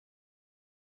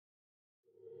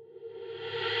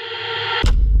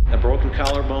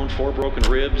bone, 4 broken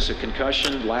ribs, a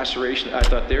concussion, laceration. I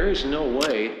thought, there is no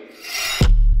way.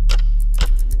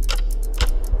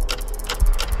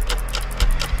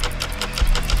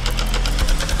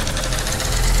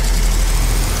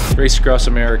 Race Across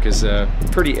America is a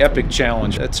pretty epic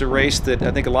challenge. It's a race that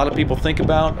I think a lot of people think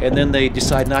about, and then they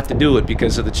decide not to do it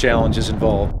because of the challenges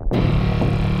involved.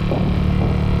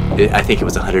 I think it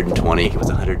was 120. It was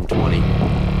 120.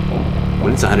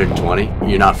 When it's 120,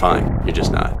 you're not fine. You're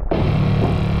just not.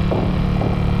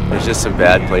 There's just some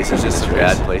bad places. Just some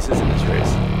bad places in this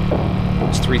race.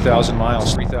 It's 3,000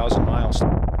 miles. 3,000 miles.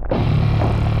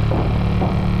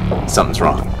 Something's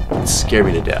wrong. It scared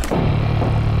me to death.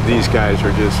 These guys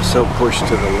are just so pushed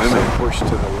to the limit,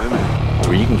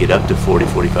 Where you can get up to 40,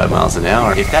 45 miles an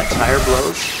hour. If that tire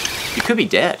blows, you could be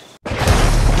dead.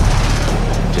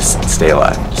 Just stay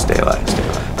alive. Just stay alive. Stay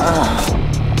alive.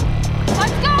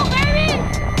 Let's go, baby!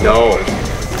 No.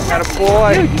 Got a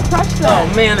boy. Dude, you crushed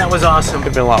that. Oh man, that was awesome.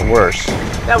 Could have been a lot worse.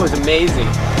 That was amazing.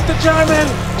 The German!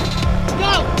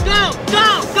 Go, go,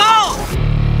 go, go!